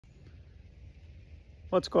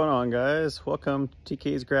What's going on, guys? Welcome to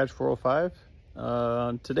TK's Garage 405.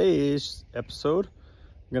 On today's episode,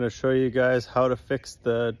 I'm going to show you guys how to fix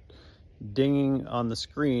the dinging on the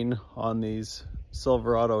screen on these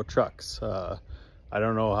Silverado trucks. I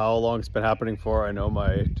don't know how long it's been happening for. I know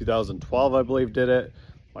my 2012, I believe, did it.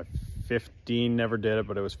 My 15 never did it,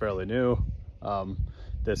 but it was fairly new.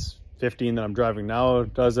 This 15 that I'm driving now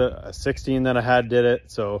does it. A 16 that I had did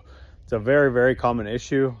it. So it's a very, very common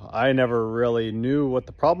issue. I never really knew what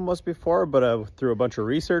the problem was before, but through a bunch of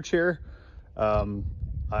research here,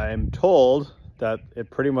 I'm told that it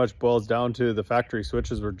pretty much boils down to the factory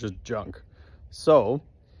switches were just junk. So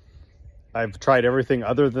I've tried everything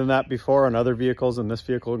other than that before on other vehicles, and this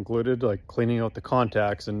vehicle included, like cleaning out the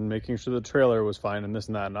contacts and making sure the trailer was fine and this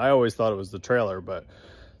and that. And I always thought it was the trailer, but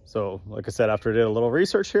so like I said, after I did a little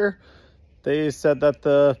research here, they said that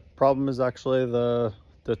the problem is actually the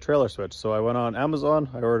trailer switch. So I went on Amazon,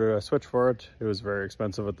 I ordered a switch for it. It was very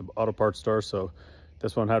expensive at the auto parts store, so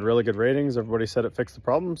this one had really good ratings. Everybody said it fixed the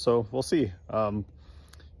problem, so we'll see.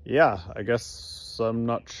 Yeah, I guess I'm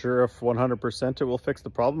not sure if 100% it will fix the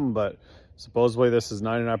problem, but supposedly this is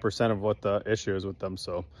 99% of what the issue is with them.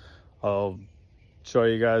 So I'll show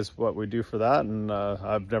you guys what we do for that, and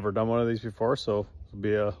I've never done one of these before, so it'll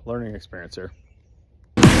be a learning experience here.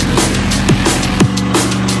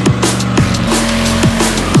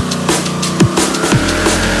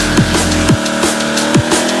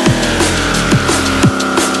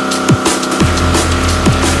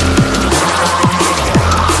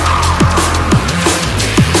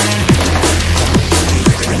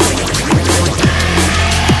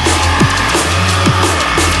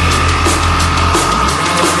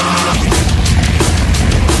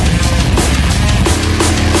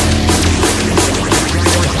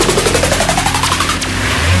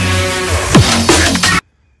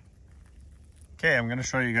 Okay, I'm going to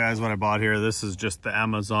show you guys what I bought here. This is just the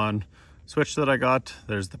Amazon switch that I got.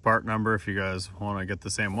 There's the part number if you guys want to get the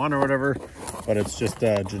same one or whatever, but it's just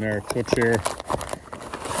a generic switch here.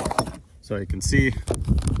 So you can see, it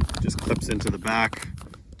just clips into the back.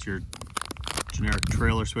 It's your generic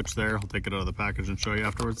trailer switch there. I'll take it out of the package and show you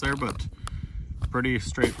afterwards there, but pretty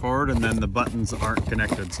straightforward. And then the buttons aren't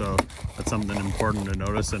connected, so that's something important to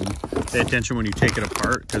notice and pay attention when you take it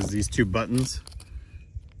apart, because these two buttons,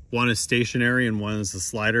 one is stationary and one is the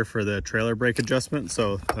slider for the trailer brake adjustment.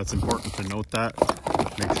 So that's important to note that.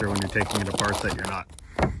 Make sure when you're taking it apart that you're not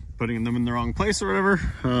putting them in the wrong place or whatever.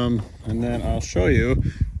 And then I'll show you,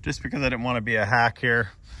 just because I didn't want to be a hack here,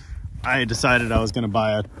 I decided I was going to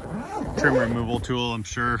buy a trim removal tool. I'm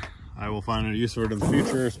sure I will find a use for it in the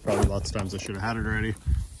future. There's probably lots of times I should have had it already.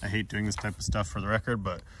 I hate doing this type of stuff, for the record,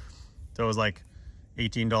 but so it was like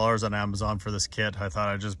 $18 on Amazon for this kit. I thought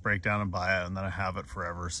I'd just break down and buy it, and then I have it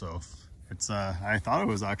forever. So it's I thought it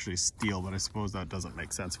was actually steel, but I suppose that doesn't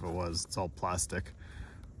make sense if it was. It's all plastic,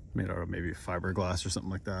 made out of maybe fiberglass or something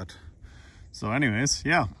like that. So anyways,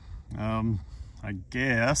 yeah, I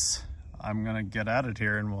guess I'm gonna get at it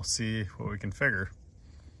here and we'll see what we can figure.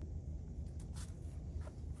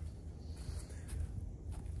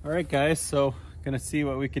 All right, guys, so gonna see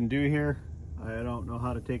what we can do here. I don't know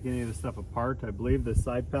how to take any of this stuff apart. I believe the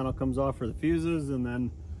side panel comes off for the fuses, and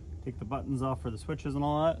then take the buttons off for the switches and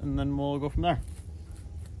all that, and then we'll go from there.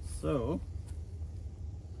 So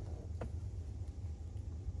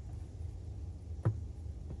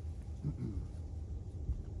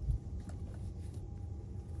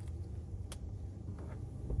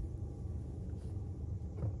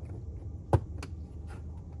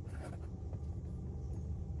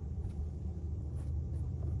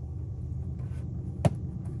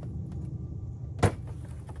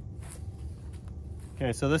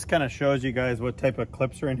okay, so this kind of shows you guys what type of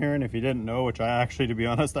clips are in here, and if you didn't know, which I actually, to be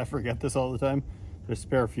honest, I forget this all the time, there's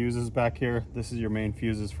spare fuses back here. This is your main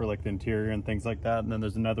fuses for like the interior and things like that, and then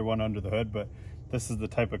there's another one under the hood, but this is the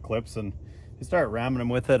type of clips, and you start ramming them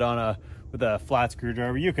with it with a flat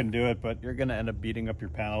screwdriver. You can do it, but you're gonna end up beating up your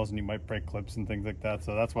panels and you might break clips and things like that.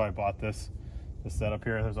 So that's why I bought this setup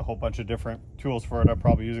here. There's a whole bunch of different tools for it. I'm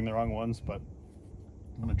probably using the wrong ones, but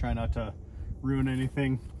I'm gonna try not to ruin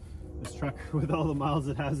anything. This truck, with all the miles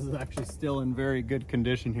it has, is actually still in very good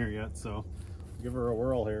condition here yet, so give her a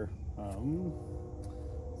whirl here.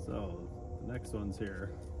 So the next one's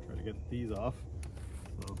here. Try to get these off.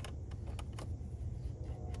 So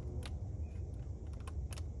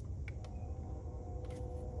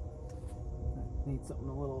need something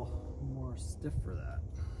a little more stiff for that.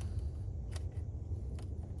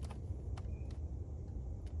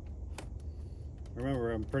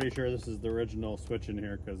 Remember, I'm pretty sure this is the original switch in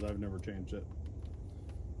here because I've never changed it.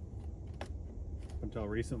 Until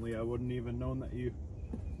recently, I wouldn't even known that you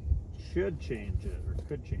should change it, or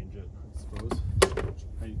could change it, I suppose.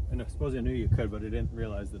 I suppose I knew you could, but I didn't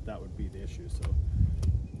realize that that would be the issue, so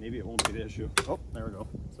maybe it won't be the issue. Oh, there we go.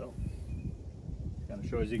 So, kind of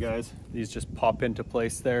shows you guys, these just pop into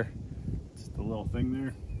place there. Just a little thing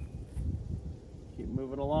there. Keep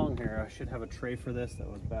moving along here. I should have a tray for this. That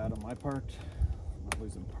was bad on my part. I'm not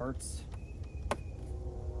losing parts.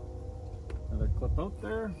 Another clip out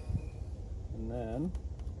there, and then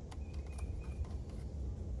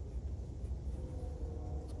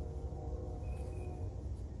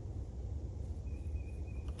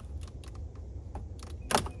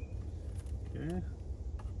okay,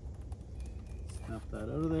 snap that out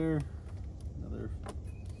of there. Another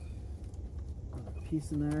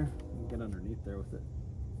piece in there. You can get underneath there with it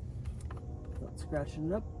without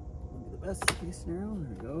scratching it up. Would be the best case scenario. There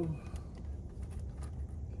we go.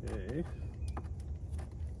 Okay.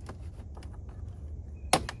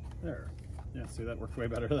 There. Yeah, see, that worked way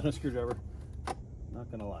better than a screwdriver.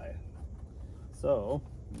 Not gonna lie. So,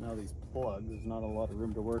 now these plugs, there's not a lot of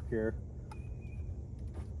room to work here.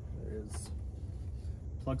 There's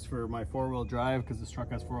plugs for my four-wheel drive, because this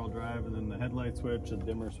truck has four-wheel drive, and then the headlight switch, the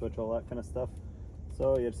dimmer switch, all that kind of stuff.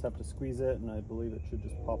 So you just have to squeeze it, and I believe it should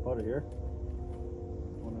just pop out of here.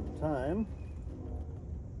 One at a time.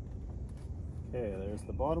 Okay, there's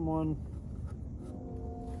the bottom one.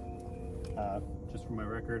 Just for my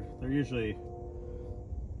record, they're usually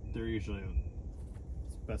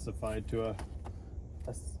specified to a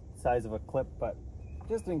size of a clip, but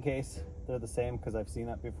just in case they're the same, because I've seen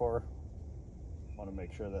that before, I want to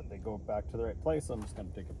make sure that they go back to the right place. So I'm just going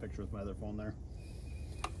to take a picture with my other phone there.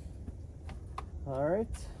 All right,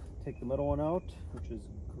 take the middle one out, which is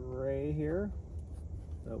gray here.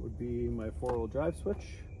 That would be my four-wheel drive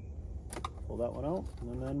switch. Pull that one out,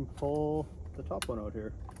 and then pull the top one out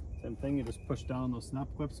here. Same thing, you just push down those snap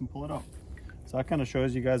clips and pull it out. So that kind of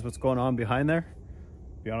shows you guys what's going on behind there.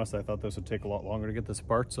 To be honest, I thought this would take a lot longer to get this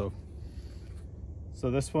apart. So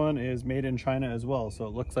this one is made in China as well. So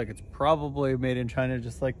it looks like it's probably made in China,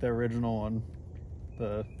 just like the original one,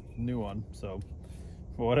 the new one. So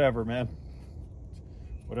whatever, man,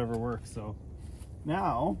 whatever works. So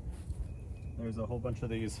now there's a whole bunch of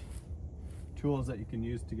these tools that you can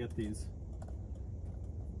use to get these.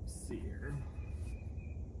 Let's see here.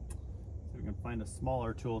 So we can find a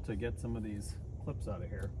smaller tool to get some of these clips out of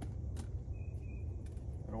here.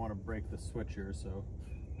 I don't want to break the switch here, so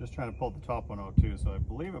I'm just trying to pull the top one out too. So I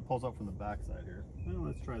believe it pulls out from the back side here. Well,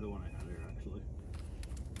 let's try the one I had here actually.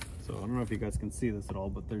 So I don't know if you guys can see this at all,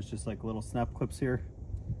 but there's just like little snap clips here.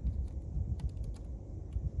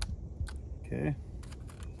 Okay.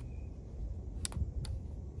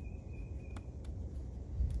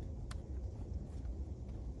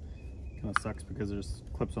 Kind of sucks because there's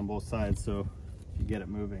clips on both sides, so if you get it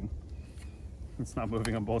moving, it's not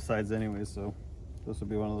moving on both sides anyway, so this will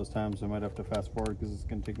be one of those times I might have to fast forward because it's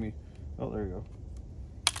going to take me, oh, there you go.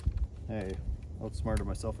 Hey, outsmarted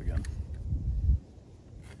myself again.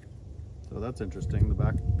 So that's interesting, the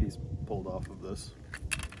back piece pulled off of this.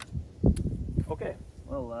 Okay,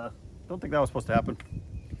 well, don't think that was supposed to happen.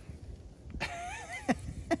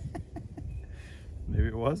 Maybe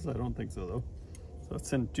it was, I don't think so though. So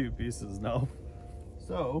it's in two pieces now.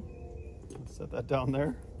 So let's set that down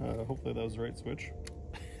there. Hopefully that was the right switch.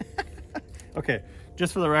 Okay,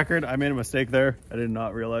 just for the record, I made a mistake there. I did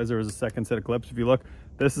not realize there was a second set of clips. If you look,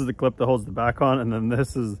 this is the clip that holds the back on, and then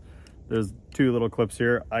there's two little clips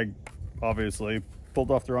here. I obviously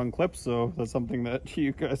pulled off the wrong clips, so that's something that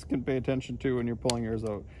you guys can pay attention to when you're pulling yours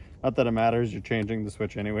out. Not that it matters, you're changing the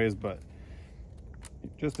switch anyways, but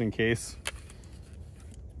just in case.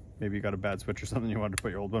 Maybe you got a bad switch or something, you wanted to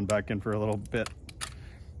put your old one back in for a little bit.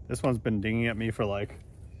 This one's been dinging at me for like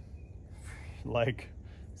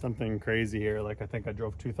something crazy here. Like I think I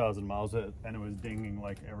drove 2,000 miles and it was dinging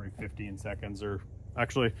like every 15 seconds, or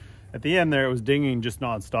actually at the end there it was dinging just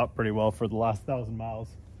non-stop pretty well for the last 1,000 miles.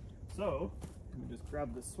 So let me just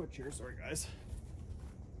grab this switch here. Sorry guys.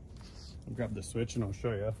 I'll grab the switch and I'll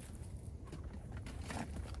show you.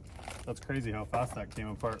 That's crazy how fast that came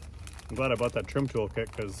apart. I'm glad I bought that trim tool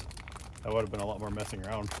kit because that would have been a lot more messing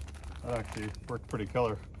around. That actually worked pretty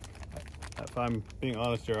killer. If I'm being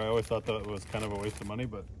honest here, I always thought that it was kind of a waste of money,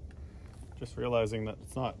 but just realizing that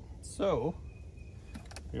it's not. So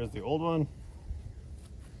here's the old one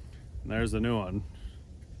and there's the new one.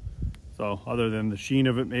 So other than the sheen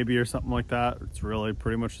of it maybe or something like that, it's really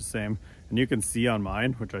pretty much the same. And you can see on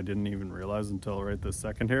mine, which I didn't even realize until right this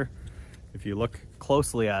second here, if you look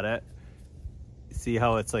closely at it, see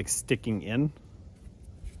how it's like sticking in.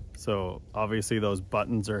 So obviously those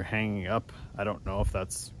buttons are hanging up. I don't know if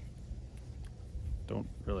that's, don't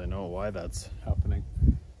really know why that's happening,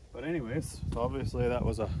 but anyways, so obviously that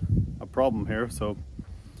was a problem here, so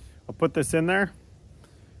I'll put this in there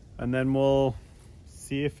and then we'll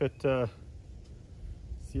see if it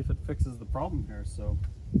fixes the problem here. So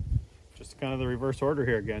just kind of the reverse order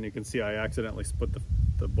here again. You can see I accidentally split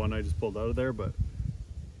the one I just pulled out of there, but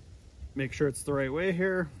make sure it's the right way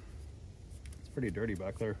here. It's pretty dirty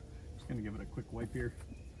back there. Just gonna give it a quick wipe here.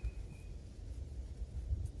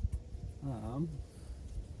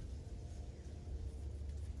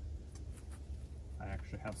 I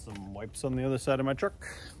actually have some wipes on the other side of my truck.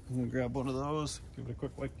 I'm gonna grab one of those, give it a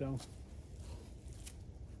quick wipe down.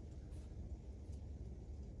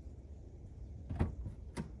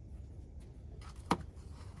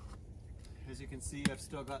 As you can see, I've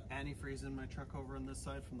still got antifreeze in my truck over on this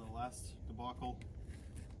side from the last debacle,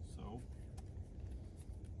 so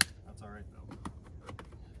that's all right though.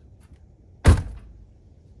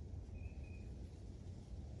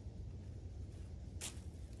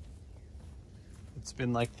 It's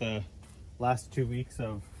been like the last 2 weeks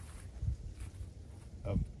of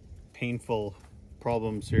painful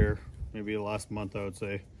problems here. Maybe the last month, I would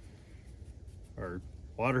say. Our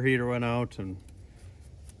water heater went out and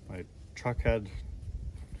my truck had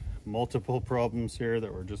multiple problems here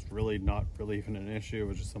that were just really not really even an issue. It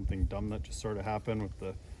was just something dumb that just sort of happened with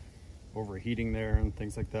the overheating there and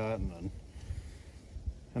things like that. And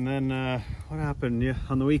then what happened? Yeah,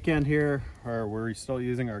 on the weekend here, we're still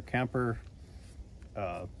using our camper.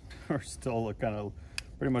 We're still kind of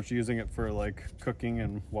pretty much using it for like cooking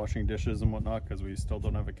and washing dishes and whatnot, because we still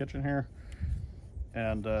don't have a kitchen here.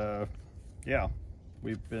 And yeah,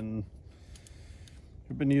 we've been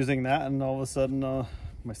using that, and all of a sudden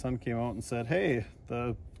my son came out and said, hey,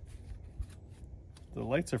 the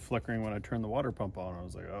lights are flickering when I turn the water pump on. I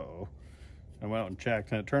was like, uh-oh. I went out and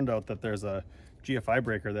checked, and it turned out that there's a GFI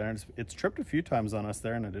breaker there, and it's tripped a few times on us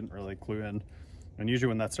there, and I didn't really clue in. And usually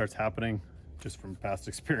when that starts happening, just from past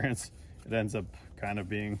experience, it ends up kind of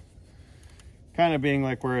being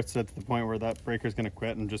like where it's at the point where that breaker's going to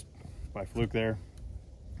quit, and just by fluke there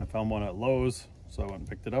I found one at Lowe's, so I went and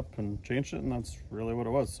picked it up and changed it, and that's really what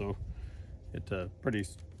it was. So it pretty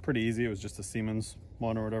easy. It was just a Siemens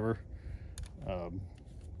one or whatever.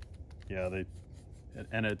 Yeah,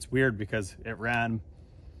 and it's weird because it ran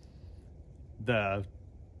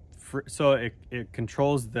so it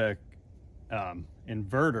controls the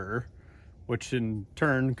inverter, which in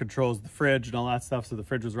turn controls the fridge and all that stuff. So the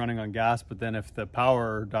fridge was running on gas, but then if the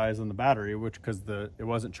power dies on the battery, which because it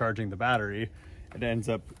wasn't charging the battery, it ends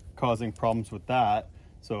up causing problems with that.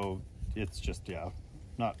 So it's just, yeah,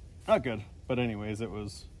 not good. But anyways, it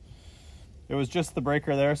was just the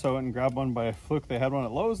breaker there, so I went and grabbed one by fluke. They had one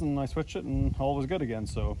at Lowe's, and I switched it, and all was good again.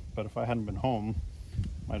 So, but if I hadn't been home,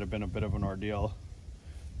 might have been a bit of an ordeal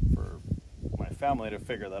for my family to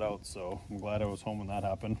figure that out. So I'm glad I was home when that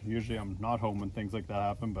happened. Usually I'm not home when things like that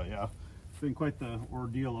happen, but yeah, it's been quite the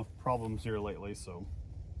ordeal of problems here lately. So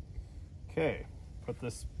okay, put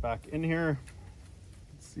this back in here.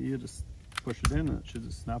 Let's see, you just push it in and it should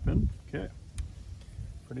just snap in. Okay,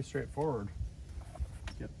 pretty straightforward.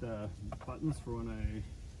 Get the buttons for when I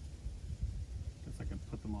guess I can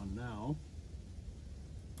put them on now.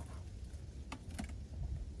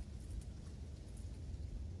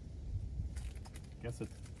 Guess it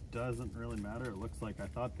doesn't really matter. It looks like I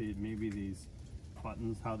thought maybe these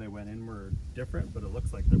buttons, how they went in, were different, but it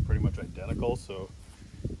looks like they're pretty much identical. So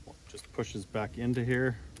it just pushes back into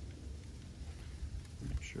here.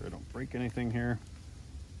 Make sure I don't break anything here.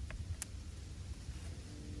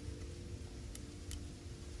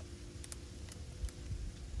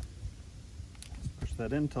 Just push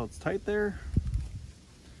that in until it's tight there.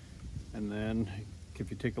 And then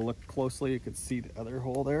if you take a look closely, you can see the other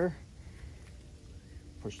hole there.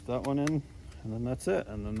 Push that one in, and then that's it,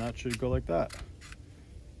 and then that should go like that.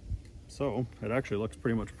 So it actually looks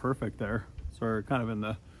pretty much perfect there. So we're kind of in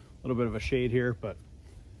the little bit of a shade here, but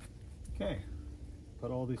okay.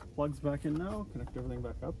 Put all these plugs back in now, connect everything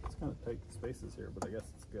back up. It's kind of tight spaces here, but I guess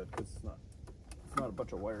it's good because it's not a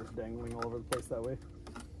bunch of wires dangling all over the place that way.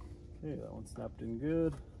 Okay, that one snapped in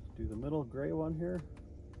good. Do the middle gray one here.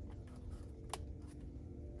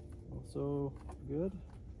 Also good.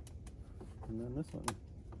 And then this one.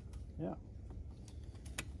 Yeah.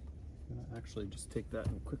 I'm gonna actually just take that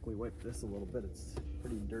and quickly wipe this a little bit. It's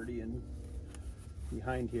pretty dirty and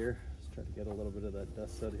behind here. Just try to get a little bit of that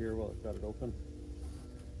dust out of here while I've got it open.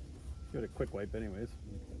 Give it a quick wipe anyways.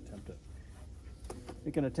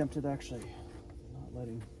 We can attempt it actually not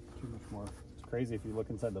letting too much more. It's crazy if you look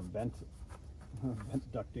inside the vent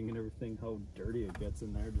ducting and everything, how dirty it gets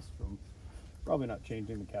in there just from probably not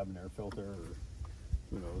changing the cabin air filter or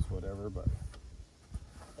who knows, whatever, but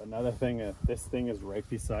another thing, this thing is right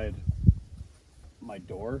beside my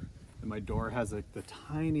door, and my door has like the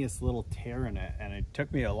tiniest little tear in it, and it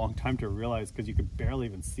took me a long time to realize, because you could barely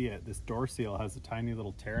even see it. This door seal has a tiny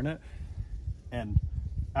little tear in it, and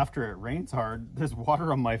after it rains hard, there's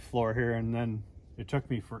water on my floor here, and then it took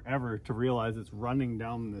me forever to realize it's running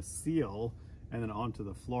down the seal and then onto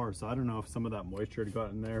the floor. So I don't know if some of that moisture had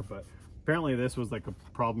gotten there, but apparently this was like a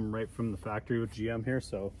problem right from the factory with GM here.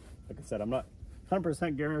 So like I said, I'm not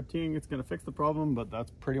 100% guaranteeing it's going to fix the problem, but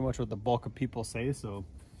that's pretty much what the bulk of people say. So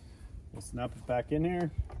we'll snap it back in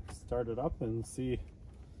here, start it up, and see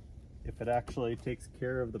if it actually takes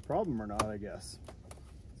care of the problem or not, I guess.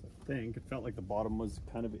 So I think it felt like the bottom was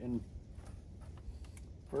kind of in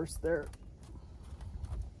first there.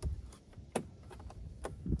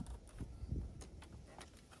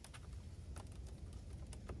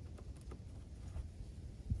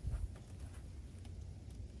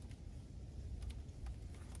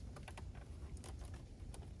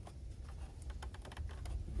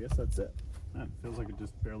 I guess that's it. Man, it feels like it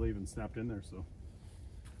just barely even snapped in there, so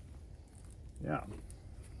yeah.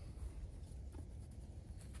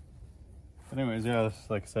 Anyways, yeah,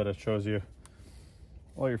 like I said, it shows you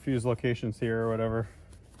all your fuse locations here or whatever.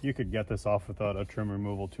 You could get this off without a trim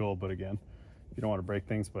removal tool, but again, you don't want to break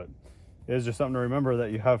things. But it is just something to remember that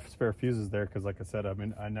you have spare fuses there, because like I said, I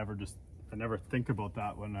mean, I never think about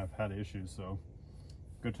that when I've had issues, so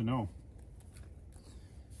good to know.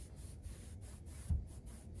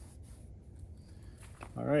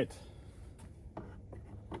 All right,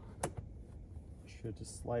 should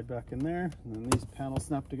just slide back in there, and then these panels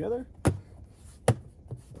snap together,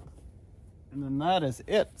 and then that is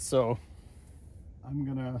it. So I'm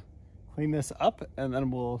gonna clean this up, and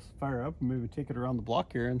then we'll fire up and maybe take it around the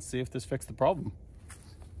block here and see if this fixed the problem.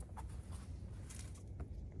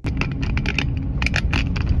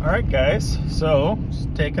 All right, guys, so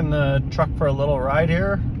just taking the truck for a little ride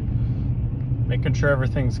here, making sure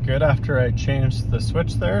everything's good after I changed the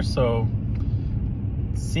switch there. So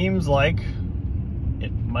it seems like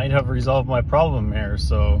it might have resolved my problem here.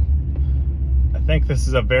 So I think this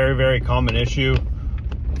is a very, very common issue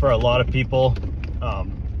for a lot of people.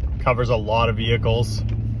 Covers a lot of vehicles,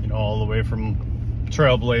 you know, all the way from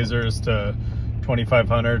Trailblazers to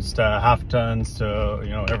 2500s to half tons to,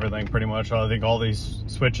 you know, everything pretty much. I think all these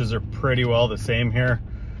switches are pretty well the same here.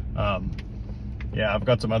 Yeah, I've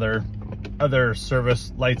got some other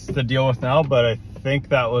service lights to deal with now, but I think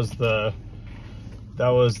that was the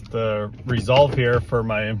resolve here for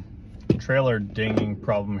my trailer dinging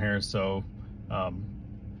problem here. So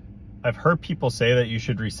I've heard people say that you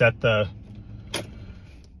should reset the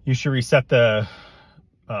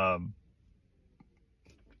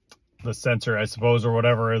sensor, I suppose, or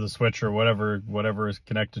whatever, or the switch, or whatever is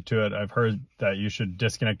connected to it. I've heard that you should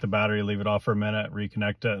disconnect the battery, leave it off for a minute,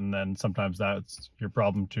 reconnect it, and then sometimes that's your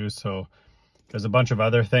problem too. So there's a bunch of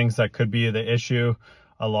other things that could be the issue.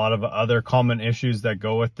 A lot of other common issues that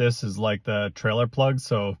go with this is like the trailer plug.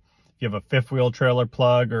 So if you have a fifth wheel trailer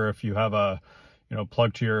plug, or if you have a, you know,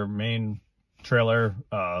 plug to your main trailer,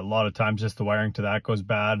 a lot of times just the wiring to that goes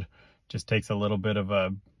bad. Just takes a little bit of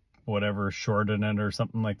a whatever short in it or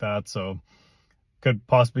something like that. So could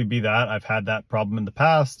possibly be that. I've had that problem in the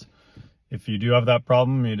past. If you do have that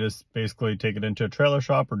problem, you just basically take it into a trailer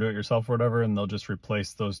shop or do it yourself or whatever, and they'll just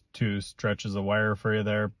replace those two stretches of wire for you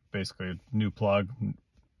there. Basically a new plug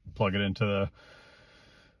it into the,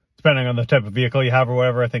 depending on the type of vehicle you have or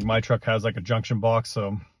whatever. I think my truck has like a junction box,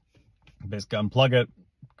 so basically unplug it,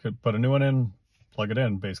 could put a new one in, plug it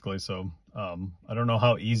in basically. So I don't know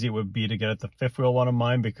how easy it would be to get at the fifth wheel one of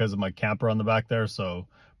mine because of my camper on the back there. So,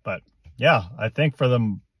 but yeah, I think for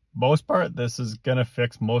the most part, this is gonna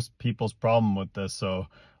fix most people's problem with this. So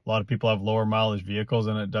a lot of people have lower mileage vehicles,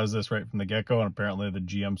 and it does this right from the get-go, and apparently the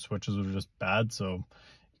GM switches were just bad. So you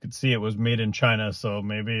could see it was made in China, so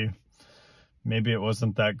maybe it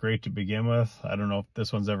wasn't that great to begin with. I don't know if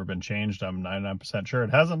this one's ever been changed. I'm 99% sure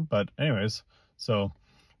it hasn't, but anyways, so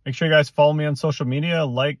make sure you guys follow me on social media,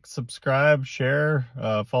 like, subscribe, share,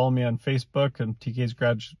 follow me on Facebook and TK's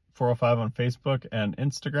Garage 405 on Facebook and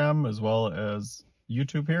Instagram, as well as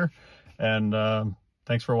YouTube here. And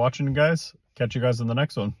thanks for watching, guys. Catch you guys in the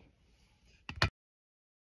next one.